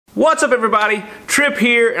What's up everybody, Trip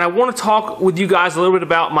here, and I want to talk with you guys a little bit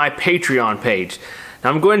about my Patreon page. Now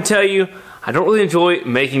I'm going to tell you, I don't really enjoy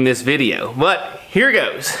making this video, but here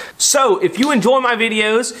goes. So if you enjoy my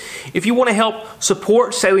videos, if you want to help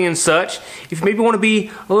support Sailing and Such, if you maybe want to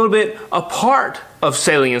be a little bit a part of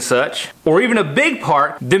Sailing and Such, or even a big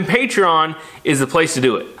part, then Patreon is the place to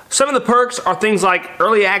do it. Some of the perks are things like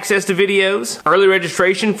early access to videos, early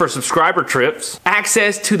registration for subscriber trips,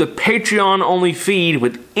 access to the Patreon only feed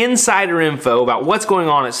with insider info about what's going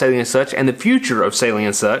on at Sailing and Such and the future of Sailing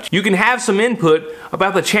and Such. You can have some input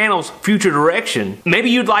about the channel's future direction. Maybe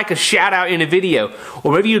you'd like a shout out in a video,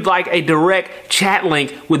 or maybe you'd like a direct chat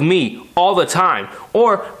link with me all the time,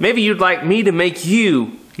 or maybe you'd like me to make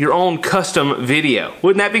you your own custom video.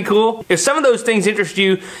 Wouldn't that be cool? If some of those things interest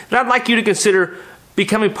you, then I'd like you to consider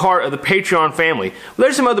becoming part of the Patreon family. Well,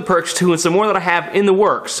 there's some other perks too, and some more that I have in the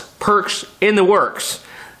works. Perks in the works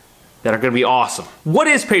that are going to be awesome. What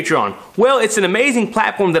is Patreon? Well, it's an amazing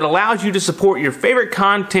platform that allows you to support your favorite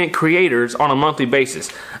content creators on a monthly basis.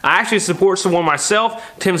 I actually support someone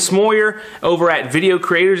myself, Tim Smoyer, over at Video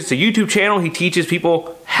Creators. It's a YouTube channel. He teaches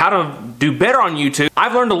people how to do better on YouTube.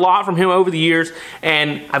 I've learned a lot from him over the years,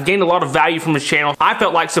 and I've gained a lot of value from his channel. I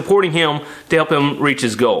felt like supporting him to help him reach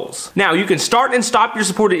his goals. Now, you can start and stop your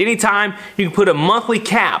support at any time. You can put a monthly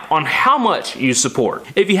cap on how much you support.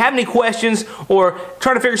 If you have any questions or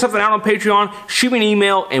trying to figure something out on Patreon, shoot me an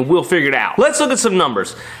email and we'll figure it out. Let's look at some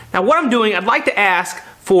numbers. Now, what I'm doing, I'd like to ask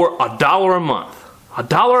for $1 a month.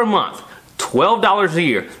 $1 a month. $12 a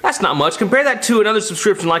year. That's not much. Compare that to another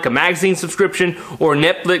subscription like a magazine subscription or a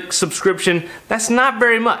Netflix subscription. That's not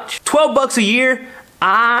very much. 12 bucks a year,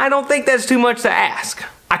 I don't think that's too much to ask.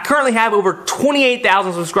 I currently have over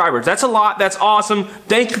 28,000 subscribers. That's a lot. That's awesome.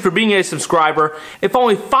 Thank you for being a subscriber. If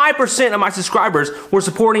only 5% of my subscribers were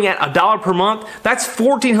supporting at $1 per month, that's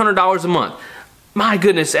 $1,400 a month. My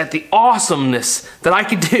goodness, at the awesomeness that I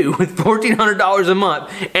could do with $1,400 a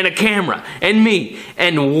month and a camera and me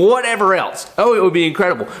and whatever else. Oh, it would be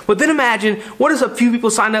incredible. But then imagine, what if a few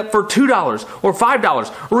people signed up for $2 or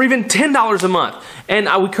 $5 or even $10 a month? And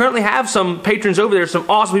we currently have some patrons over there, some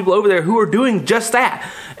awesome people over there who are doing just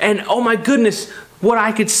that. And oh my goodness, what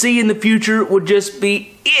I could see in the future would just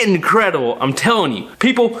be incredible. I'm telling you.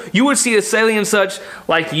 People, you would see a Sailing and Such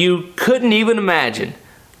like you couldn't even imagine.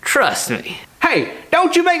 Trust me. Hey,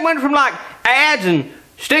 don't you make money from like ads and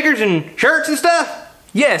stickers and shirts and stuff?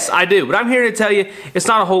 Yes, I do, but I'm here to tell you it's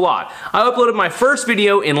not a whole lot. I uploaded my first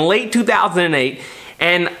video in late 2008,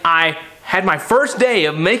 and I had my first day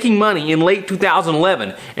of making money in late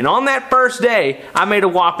 2011, and on that first day, I made a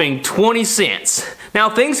whopping 20 cents. Now,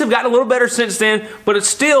 things have gotten a little better since then, but it's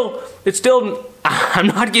still, I'm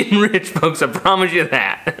not getting rich, folks, I promise you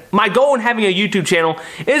that. My goal in having a YouTube channel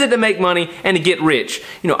isn't to make money and to get rich.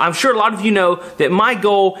 You know, I'm sure a lot of you know that my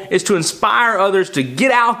goal is to inspire others to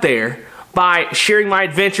get out there by sharing my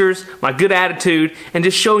adventures, my good attitude, and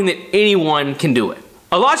just showing that anyone can do it.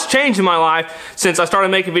 A lot's changed in my life since I started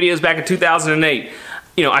making videos back in 2008.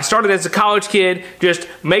 You know, I started as a college kid, just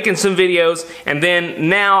making some videos, and then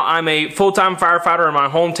now I'm a full-time firefighter in my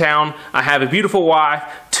hometown. I have a beautiful wife,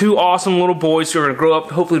 2 awesome little boys who are going to grow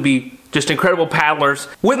up, hopefully be just incredible paddlers.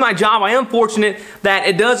 With my job, I am fortunate that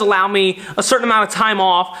it does allow me a certain amount of time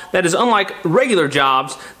off that is unlike regular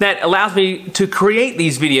jobs, that allows me to create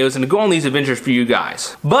these videos and to go on these adventures for you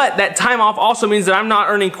guys. But that time off also means that I'm not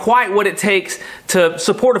earning quite what it takes to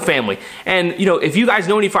support a family. And you know, if you guys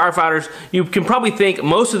know any firefighters, you can probably think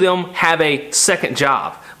most of them have a second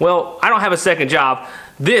job. Well, I don't have a second job.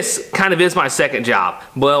 This kind of is my second job.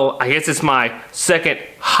 Well, I guess it's my second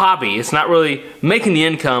hobby. It's not really making the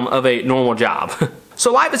income of a normal job.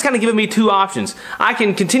 So life has kind of given me 2 options. I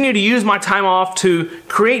can continue to use my time off to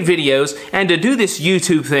create videos and to do this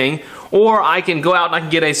YouTube thing, or I can go out and I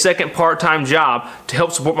can get a second part-time job to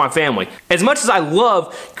help support my family. As much as I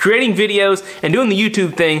love creating videos and doing the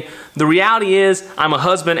YouTube thing, the reality is I'm a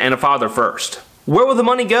husband and a father first. Where will the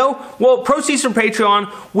money go? Well, proceeds from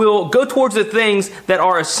Patreon will go towards the things that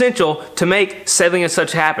are essential to make Sailing and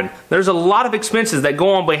Such happen. There's a lot of expenses that go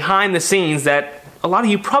on behind the scenes that a lot of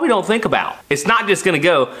you probably don't think about. It's not just going to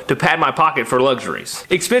go to pad my pocket for luxuries.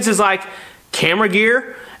 Expenses like camera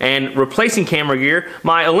gear and replacing camera gear.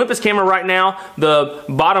 My Olympus camera right now, the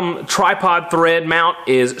bottom tripod thread mount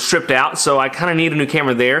is stripped out, so I kind of need a new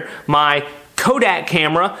camera there. My Kodak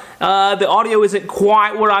camera, the audio isn't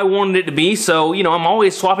quite what I wanted it to be, so you know, I'm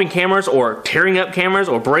always swapping cameras or tearing up cameras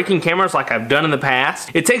or breaking cameras like I've done in the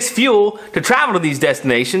past. It takes fuel to travel to these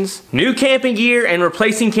destinations. New camping gear and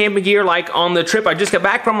replacing camping gear, like on the trip I just got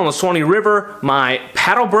back from on the Swanee River, my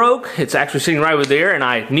paddle broke. It's actually sitting right over there, and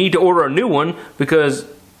I need to order a new one because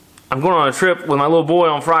I'm going on a trip with my little boy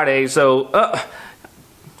on Friday, so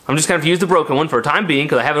I'm just going to use the broken one for a time being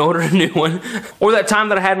because I haven't ordered a new one. Or that time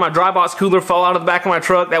that I had my dry box cooler fall out of the back of my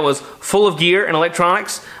truck that was full of gear and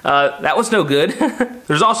electronics. That was no good.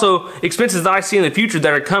 There's also expenses that I see in the future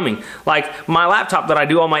that are coming. Like my laptop that I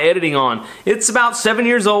do all my editing on. It's about 7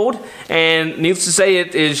 years old, and needless to say,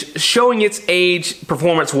 it is showing its age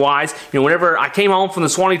performance-wise. You know, whenever I came home from the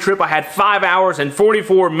Swanee trip, I had 5 hours and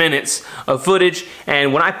 44 minutes of footage,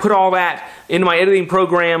 and when I put all that into my editing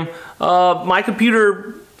program, my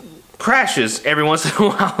computer crashes every once in a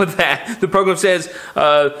while with that. The program says,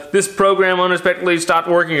 this program unexpectedly stopped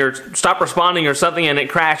working or stopped responding or something, and it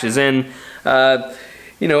crashes. And,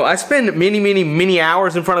 you know, I spend many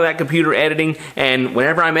hours in front of that computer editing, and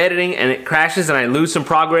whenever I'm editing and it crashes and I lose some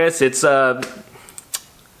progress, it's tough.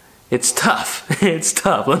 It's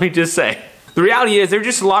tough, let me just say. The reality is there's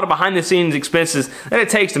just a lot of behind-the-scenes expenses that it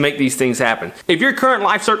takes to make these things happen. If your current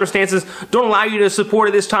life circumstances don't allow you to support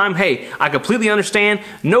at this time, hey, I completely understand,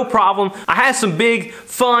 no problem. I have some big,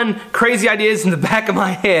 fun, crazy ideas in the back of my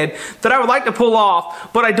head that I would like to pull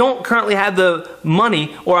off, but I don't currently have the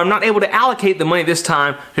money, or I'm not able to allocate the money this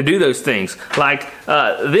time to do those things. Like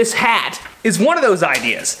this hat is one of those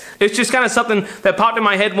ideas. It's just kind of something that popped in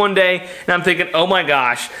my head one day, and I'm thinking, oh my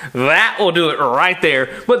gosh, that will do it right there.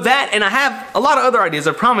 But that, and I have a lot of other ideas,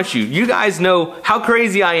 I promise you. You guys know how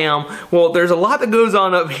crazy I am. Well, there's a lot that goes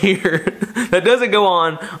on up here that doesn't go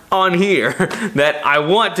on here that I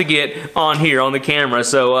want to get on here on the camera.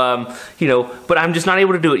 So, you know, but I'm just not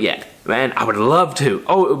able to do it yet. Man, I would love to.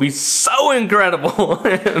 Oh, it would be so incredible.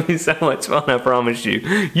 It would be so much fun, I promise you.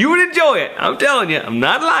 You would enjoy it. I'm telling you. I'm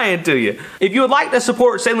not lying to you. If you would like to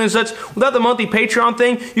support Sailing and Such without the monthly Patreon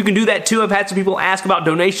thing, you can do that too. I've had some people ask about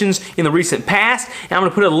donations in the recent past, and I'm going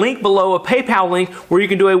to put a link below, a PayPal link, where you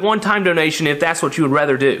can do a one-time donation if that's what you would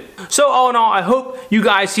rather do. So all in all, I hope you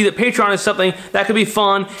guys see that Patreon is something that could be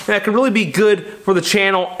fun and that could really be good for the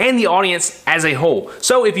channel and the audience as a whole.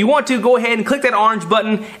 So if you want to, go ahead and click that orange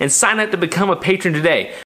button and sign up to become a patron today.